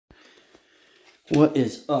What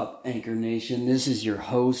is up, Anchor Nation? This is your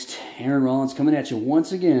host, Aaron Rollins, coming at you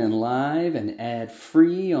once again, live and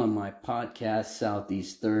ad-free on my podcast,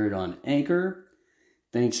 Southeast Third on Anchor.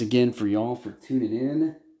 Thanks again for y'all for tuning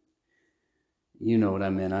in. You know what I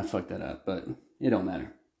meant. I fucked that up, but it don't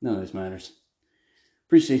matter. None of this matters.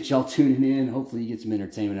 Appreciate y'all tuning in. Hopefully you get some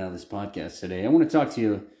entertainment out of this podcast today. I want to talk to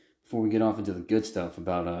you before we get off into the good stuff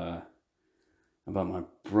about my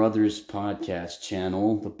brother's podcast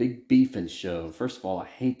channel, The Big Beefin' Show. First of all, I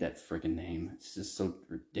hate that freaking name. It's just so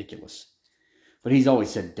ridiculous. But he's always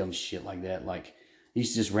said dumb shit like that. Like, he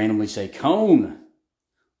used to just randomly say cone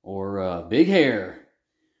or big hair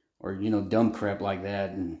or, dumb crap like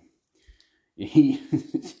that. And he,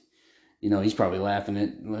 he's probably laughing at,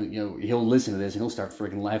 he'll listen to this and he'll start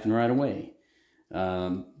freaking laughing right away.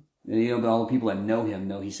 But all the people that know him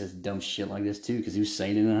know he says dumb shit like this too, because he was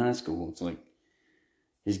saying it in high school. It's like,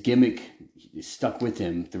 his gimmick stuck with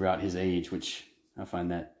him throughout his age, which I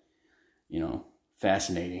find that,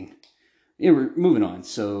 fascinating. Anyway, moving on.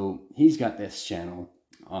 So he's got this channel.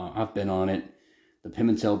 I've been on it. The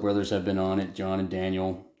Pimentel brothers have been on it. John and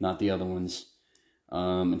Daniel, not the other ones.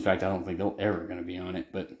 In fact, I don't think they're ever going to be on it,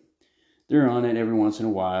 but they're on it every once in a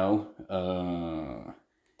while.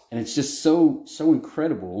 And it's just so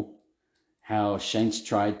incredible how Shanks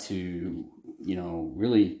tried to,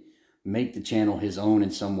 really make the channel his own in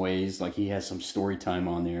some ways. Like, he has some story time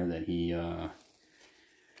on there that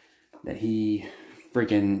he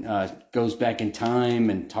freaking goes back in time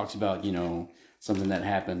and talks about, something that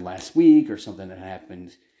happened last week or something that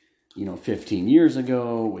happened, 15 years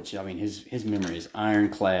ago, which, I mean, his memory is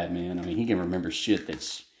ironclad, man. I mean, he can remember shit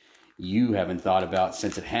that's you haven't thought about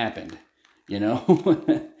since it happened,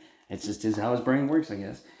 It's just how his brain works, I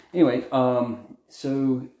guess. Anyway,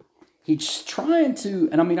 so he's trying to,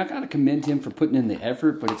 and I mean, I gotta commend him for putting in the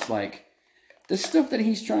effort, but it's like, the stuff that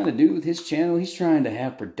he's trying to do with his channel, he's trying to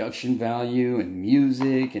have production value and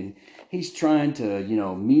music, and he's trying to,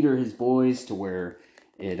 meter his voice to where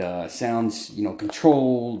it sounds,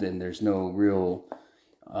 controlled, and there's no real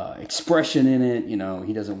expression in it.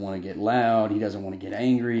 He doesn't want to get loud, he doesn't want to get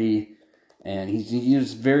angry, and he's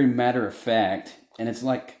just very matter of fact, and it's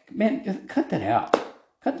like, man, cut that out.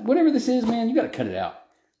 Cut whatever this is, man, you gotta cut it out.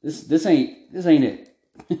 This ain't it.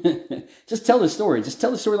 Just tell the story. Just tell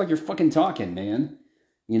the story like you're fucking talking, man.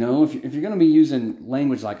 If you're gonna be using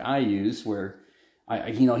language like I use, where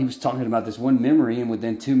he was talking about this one memory, and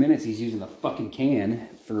within 2 minutes he's using the fucking can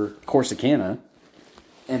for Corsicana,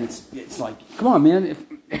 and it's like, come on, man.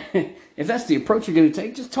 If that's the approach you're gonna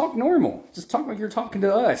take, just talk normal. Just talk like you're talking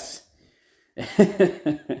to us.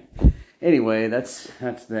 Anyway, that's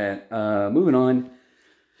that. Moving on.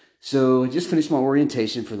 So I just finished my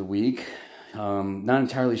orientation for the week. Not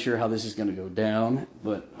entirely sure how this is going to go down,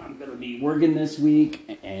 but I'm going to be working this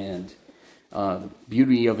week, and the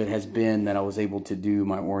beauty of it has been that I was able to do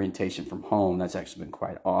my orientation from home. That's actually been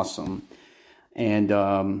quite awesome. And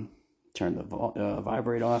turn the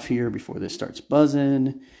vibrate off here before this starts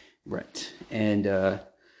buzzing. Right. And,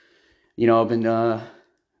 I've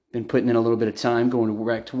been putting in a little bit of time going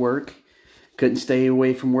back to work. Couldn't stay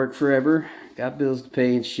away from work forever. Got bills to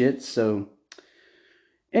pay and shit, so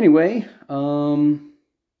anyway, moving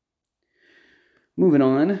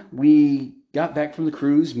on. We got back from the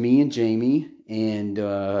cruise, me and Jamie, and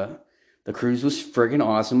the cruise was friggin'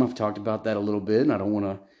 awesome. I've talked about that a little bit, and I don't want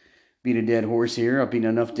to beat a dead horse here. I've beaten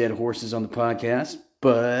enough dead horses on the podcast,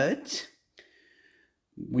 but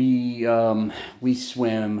we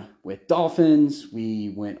swam with dolphins. We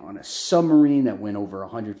went on a submarine that went over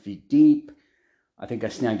 100 feet deep. I think I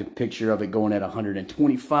snagged a picture of it going at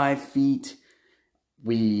 125 feet.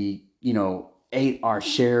 We, ate our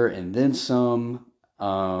share and then some.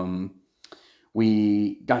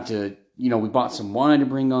 We got to, we bought some wine to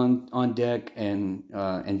bring on deck and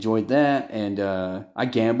enjoyed that. And I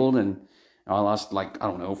gambled, and I lost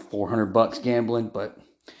 $400 gambling, but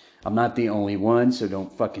I'm not the only one, so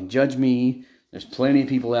don't fucking judge me. There's plenty of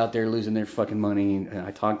people out there losing their fucking money, and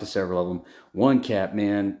I talked to several of them. One cat,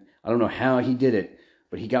 man, I don't know how he did it,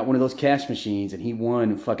 but he got one of those cash machines, and he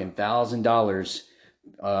won fucking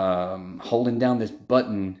 $1,000 holding down this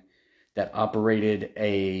button that operated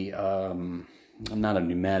not a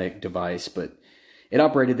pneumatic device, but it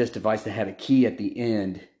operated this device that had a key at the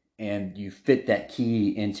end, and you fit that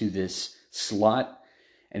key into this slot,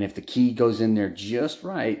 and if the key goes in there just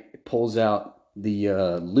right, it pulls out the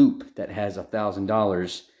loop that has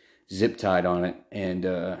 $1,000 zip tied on it, and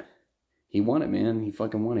he won it, man. He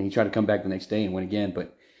fucking won it. He tried to come back the next day and win again,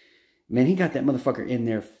 but man, he got that motherfucker in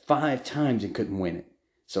there 5 times and couldn't win it.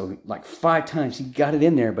 So, 5 times he got it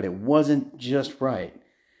in there, but it wasn't just right.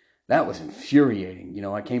 That was infuriating.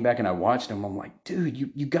 I came back and I watched him. I'm like, dude,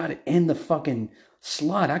 you got it in the fucking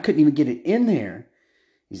slot. I couldn't even get it in there.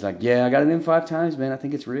 He's like, yeah, I got it in 5 times, man. I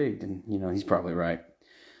think it's rigged. And, he's probably right.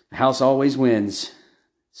 The house always wins.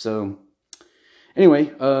 So,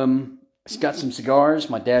 anyway, I got some cigars.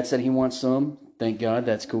 My dad said he wants some. Thank God.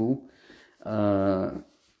 That's cool. I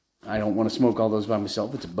don't want to smoke all those by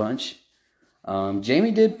myself. It's a bunch.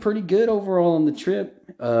 Jamie did pretty good overall on the trip.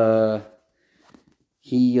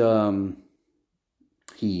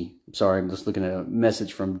 Sorry, I'm just looking at a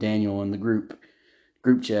message from Daniel in the group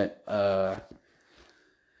chat.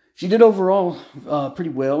 She did overall pretty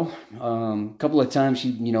well. A couple of times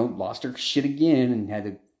she, lost her shit again and had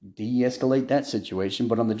to de-escalate that situation.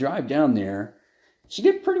 But on the drive down there, she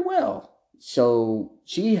did pretty well. So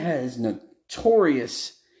she has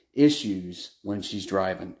notorious issues when she's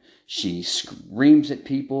driving. She screams at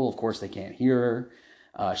people. Of course, they can't hear her.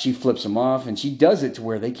 She flips them off, and she does it to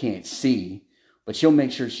where they can't see. But she'll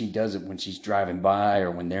make sure she does it when she's driving by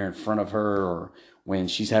or when they're in front of her or when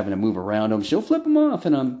she's having to move around them. She'll flip them off,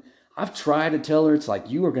 and I've tried to tell her, it's like,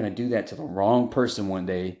 you are going to do that to the wrong person one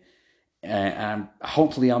day. And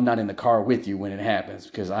hopefully I'm not in the car with you when it happens,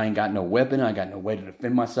 because I ain't got no weapon. I got no way to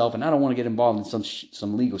defend myself, and I don't want to get involved in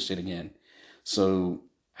some legal shit again. So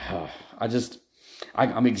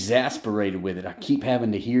I'm exasperated with it. I keep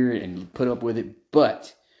having to hear it and put up with it.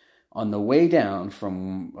 But on the way down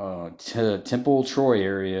from to Temple Troy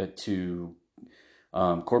area to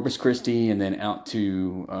Corpus Christi and then out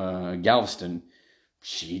to Galveston,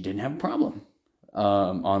 she didn't have a problem.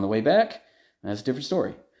 On the way back, that's a different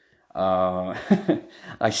story.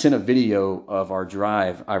 I sent a video of our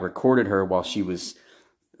drive. I recorded her while she was,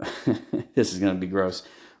 this is going to be gross,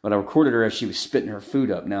 but I recorded her as she was spitting her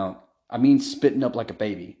food up. Now, I mean spitting up like a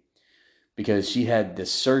baby, because she had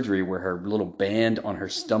this surgery where her little band on her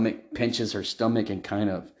stomach pinches her stomach and kind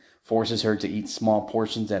of forces her to eat small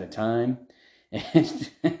portions at a time. And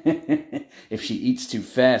if she eats too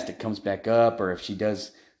fast, it comes back up, or if she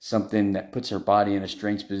does something that puts her body in a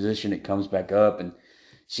strange position, it comes back up, and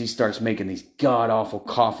she starts making these god-awful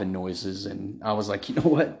coughing noises. And I was like, you know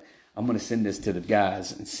what? I'm going to send this to the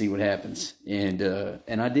guys and see what happens. And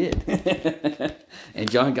I did. And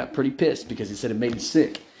John got pretty pissed because he said it made him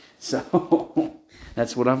sick. So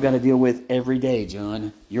that's what I've got to deal with every day,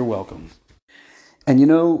 John. You're welcome. And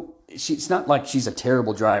it's not like she's a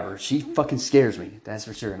terrible driver. She fucking scares me, that's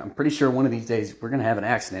for sure. And I'm pretty sure one of these days we're going to have an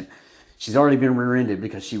accident. She's already been rear-ended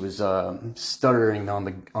because she was stuttering on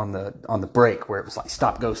the brake, where it was like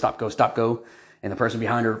stop, go, stop, go, stop, go, and the person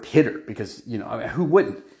behind her hit her because who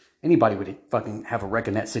wouldn't? Anybody would fucking have a wreck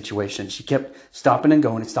in that situation. She kept stopping and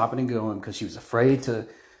going because she was afraid to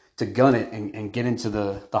gun it and get into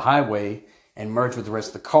the highway and merge with the rest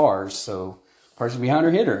of the cars. So the person behind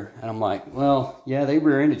her hit her, and I'm like, well, yeah, they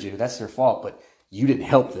rear-ended you. That's their fault, but you didn't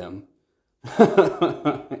help them.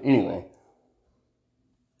 Anyway.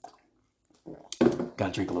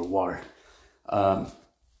 Gotta drink a little water.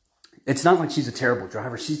 It's not like she's a terrible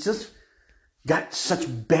driver. She's just got such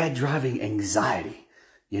bad driving anxiety,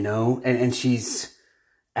 and she's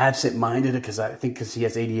absent-minded because he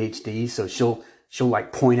has ADHD. So she'll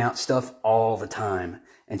like point out stuff all the time,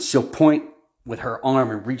 and she'll point with her arm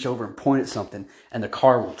and reach over and point at something, and the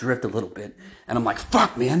car will drift a little bit. And I'm like,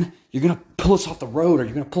 fuck, man, you're gonna pull us off the road, or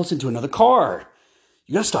you're gonna pull us into another car.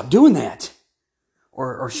 You gotta stop doing that.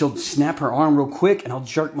 Or she'll snap her arm real quick, and I'll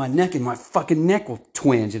jerk my neck, and my fucking neck will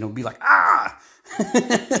twinge, and it'll be like, ah!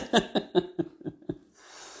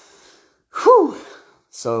 Whew.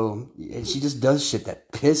 So, she just does shit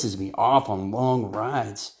that pisses me off on long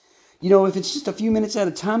rides. If it's just a few minutes at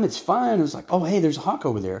a time, it's fine. It's like, oh, hey, there's a hawk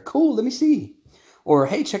over there. Cool, let me see. Or,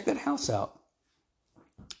 hey, check that house out.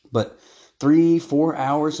 But 3-4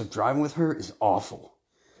 hours of driving with her is awful.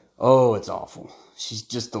 Oh, it's awful. She's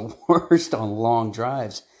just the worst on long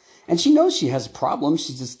drives. And she knows she has a problem.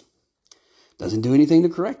 She just doesn't do anything to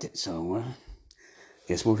correct it. So,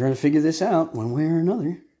 guess we're going to figure this out one way or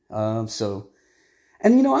another. I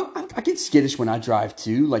get skittish when I drive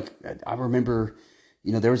too. Like, I remember,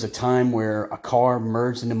 there was a time where a car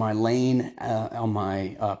merged into my lane on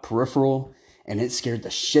my peripheral, and it scared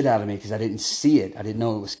the shit out of me because I didn't see it. I didn't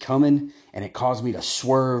know it was coming, and it caused me to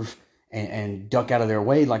swerve and duck out of their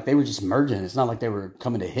way. Like, they were just merging. It's not like they were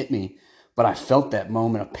coming to hit me, but I felt that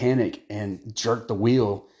moment of panic and jerked the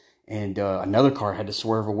wheel, and another car had to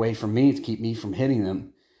swerve away from me to keep me from hitting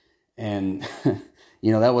them. And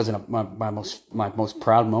that wasn't my most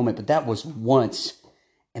proud moment, but that was once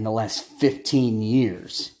in the last 15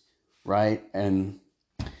 years, right? And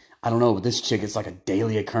I don't know, with this chick, it's like a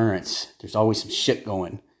daily occurrence. There's always some shit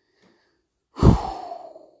going.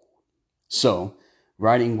 So,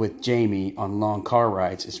 riding with Jamie on long car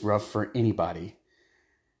rides is rough for anybody.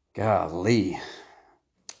 Golly.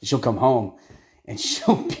 She'll come home and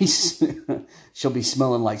she'll be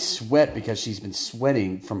smelling like sweat because she's been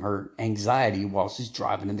sweating from her anxiety while she's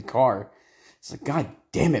driving in the car. It's like, God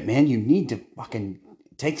damn it, man, you need to fucking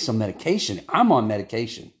take some medication. I'm on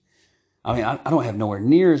medication. I mean, I don't have nowhere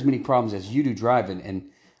near as many problems as you do driving, and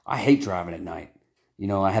I hate driving at night. You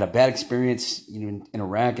know, I had a bad experience, in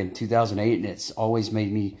Iraq in 2008, and it's always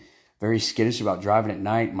made me very skittish about driving at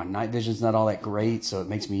night. My night vision's not all that great, so it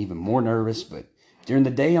makes me even more nervous. But during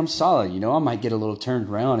the day, I'm solid. I might get a little turned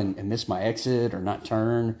around and miss my exit or not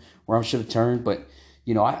turn where I should have turned. But,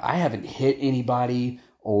 I haven't hit anybody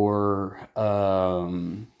or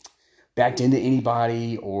backed into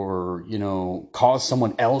anybody or, caused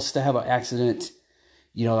someone else to have an accident.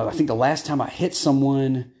 I think the last time I hit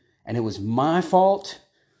someone and it was my fault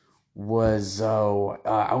was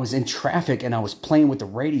I was in traffic and I was playing with the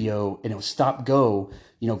radio and it was stop go,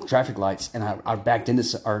 traffic lights, and I backed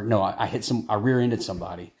into, I rear-ended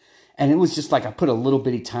somebody. And it was just like I put a little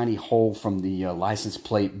bitty tiny hole from the license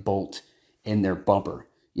plate bolt in their bumper.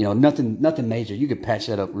 Nothing major. You could patch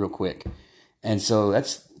that up real quick. And so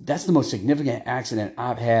that's the most significant accident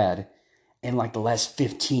I've had in like the last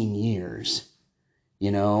 15 years.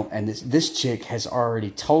 And this chick has already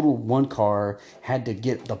totaled one car, had to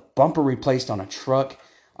get the bumper replaced on a truck.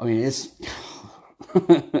 I mean, it's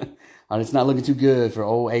not looking too good for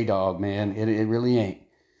old A-Dog, man. It really ain't.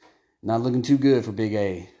 Not looking too good for Big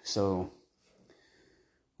A. So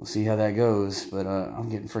we'll see how that goes. But I'm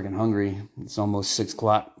getting freaking hungry. It's almost 6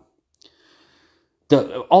 o'clock.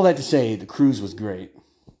 All that to say, the cruise was great.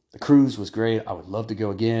 I would love to go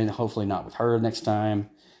again. Hopefully not with her next time.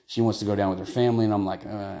 She wants to go down with her family, and I'm like,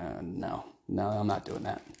 no, I'm not doing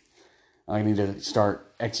that. I need to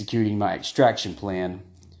start executing my extraction plan.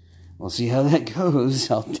 We'll see how that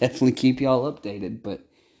goes. I'll definitely keep y'all updated. But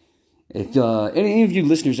if any of you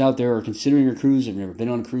listeners out there are considering a cruise, have never been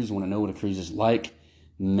on a cruise, want to know what a cruise is like,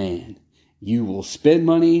 man, you will spend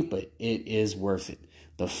money, but it is worth it.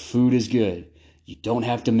 The food is good. You don't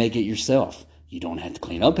have to make it yourself. You don't have to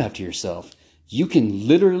clean up after yourself. You can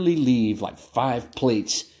literally leave like 5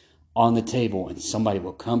 plates on the table and somebody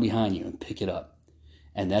will come behind you and pick it up.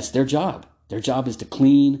 And that's their job. Their job is to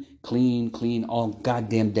clean all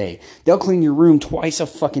goddamn day. They'll clean your room twice a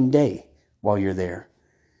fucking day while you're there.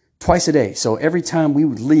 Twice a day. So every time we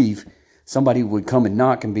would leave, somebody would come and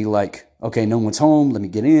knock and be like, okay, no one's home. Let me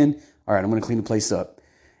get in. All right, I'm going to clean the place up.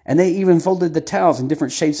 And they even folded the towels in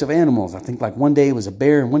different shapes of animals. I think like one day it was a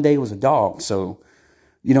bear and one day it was a dog. So,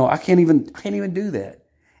 I can't even do that.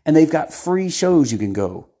 And they've got free shows you can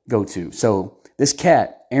go to. So this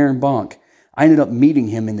cat, Aaron Bonk, I ended up meeting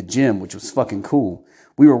him in the gym, which was fucking cool.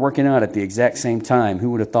 We were working out at the exact same time. Who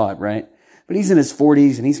would have thought, right? But he's in his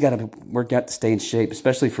 40s and he's got to work out to stay in shape,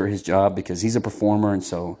 especially for his job because he's a performer. And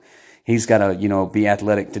so he's got to, be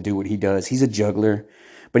athletic to do what he does. He's a juggler,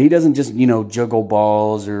 but he doesn't just, juggle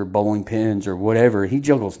balls or bowling pins or whatever. He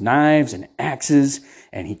juggles knives and axes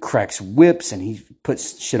and he cracks whips and he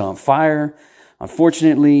puts shit on fire.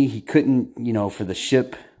 Unfortunately, he couldn't, for the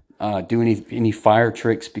ship, do any fire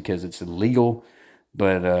tricks because it's illegal.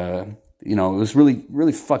 But, it was really,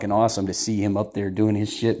 really fucking awesome to see him up there doing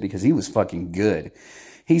his shit because he was fucking good.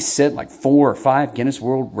 He's set like 4 or 5 Guinness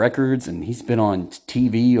World Records and he's been on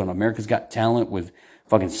TV on America's Got Talent with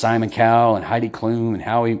fucking Simon Cowell and Heidi Klum and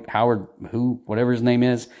Howard, whatever his name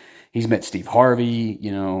is. He's met Steve Harvey,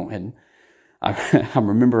 and I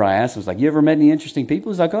remember I asked him, I was like, you ever met any interesting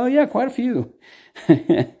people? He's like, oh yeah, quite a few.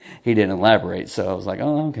 He didn't elaborate. So I was like,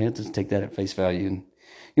 oh, okay, I'll just take that at face value. And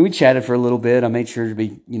we chatted for a little bit. I made sure to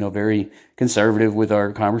be, very conservative with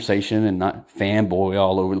our conversation and not fanboy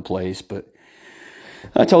all over the place. But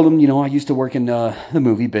I told him, I used to work in the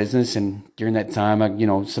movie business. And during that time,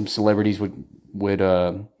 some celebrities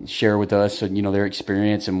would share with us, their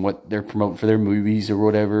experience and what they're promoting for their movies or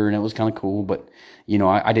whatever. And it was kind of cool. But,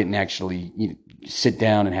 I didn't actually sit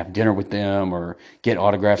down and have dinner with them or get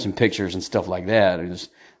autographs and pictures and stuff like that.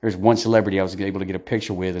 There's one celebrity I was able to get a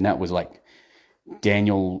picture with, and that was like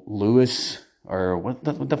Daniel Lewis, or what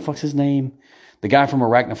the fuck's his name? The guy from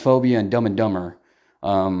Arachnophobia and Dumb and Dumber.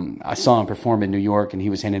 I saw him perform in New York, and he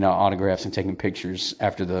was handing out autographs and taking pictures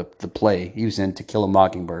after the play. He was in To Kill a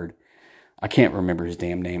Mockingbird. I can't remember his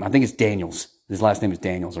damn name. I think it's Daniels. His last name is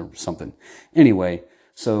Daniels or something. Anyway,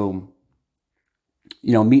 so,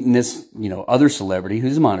 meeting this, other celebrity,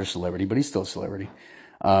 who's a minor celebrity, but he's still a celebrity,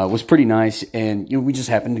 was pretty nice. And, we just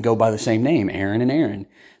happened to go by the same name, Aaron and Aaron.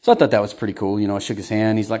 So I thought that was pretty cool. I shook his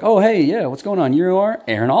hand. He's like, oh, hey, yeah, what's going on? You are?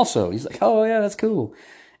 Aaron also. He's like, oh, yeah, that's cool.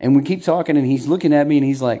 And we keep talking, and he's looking at me, and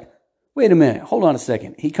he's like, wait a minute, hold on a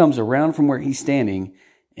second. He comes around from where he's standing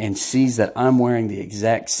and sees that I'm wearing the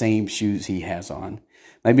exact same shoes he has on.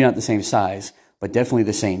 Maybe not the same size, but definitely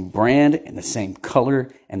the same brand and the same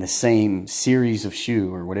color and the same series of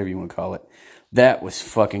shoe or whatever you want to call it. That was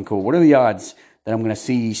fucking cool. What are the odds that I'm going to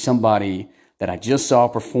see somebody that I just saw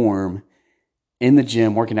perform in the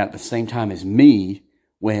gym working out at the same time as me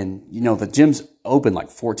when, the gym's open like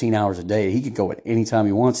 14 hours a day. He could go at any time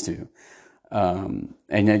he wants to. And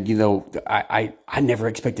then, I never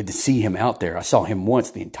expected to see him out there. I saw him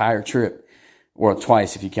once the entire trip, or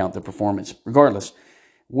twice if you count the performance. Regardless,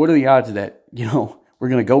 what are the odds that, we're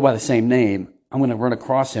going to go by the same name? I'm going to run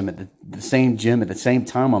across him at the same gym at the same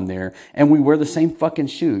time I'm there, and we wear the same fucking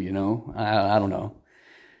shoe, I don't know.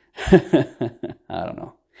 I don't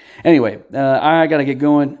know. Anyway, I got to get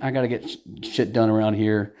going. I got to get shit done around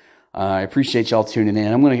here. I appreciate y'all tuning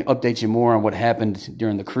in. I'm going to update you more on what happened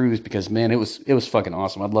during the cruise because, man, it was fucking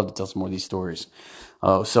awesome. I'd love to tell some more of these stories.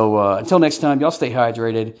 So until next time, y'all stay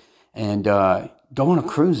hydrated and go on a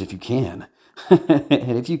cruise if you can.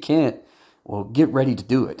 And if you can't, well, get ready to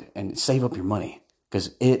do it and save up your money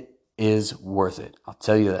because it is worth it. I'll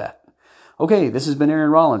tell you that. Okay, this has been Aaron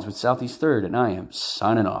Rollins with Southeast Third, and I am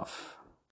signing off.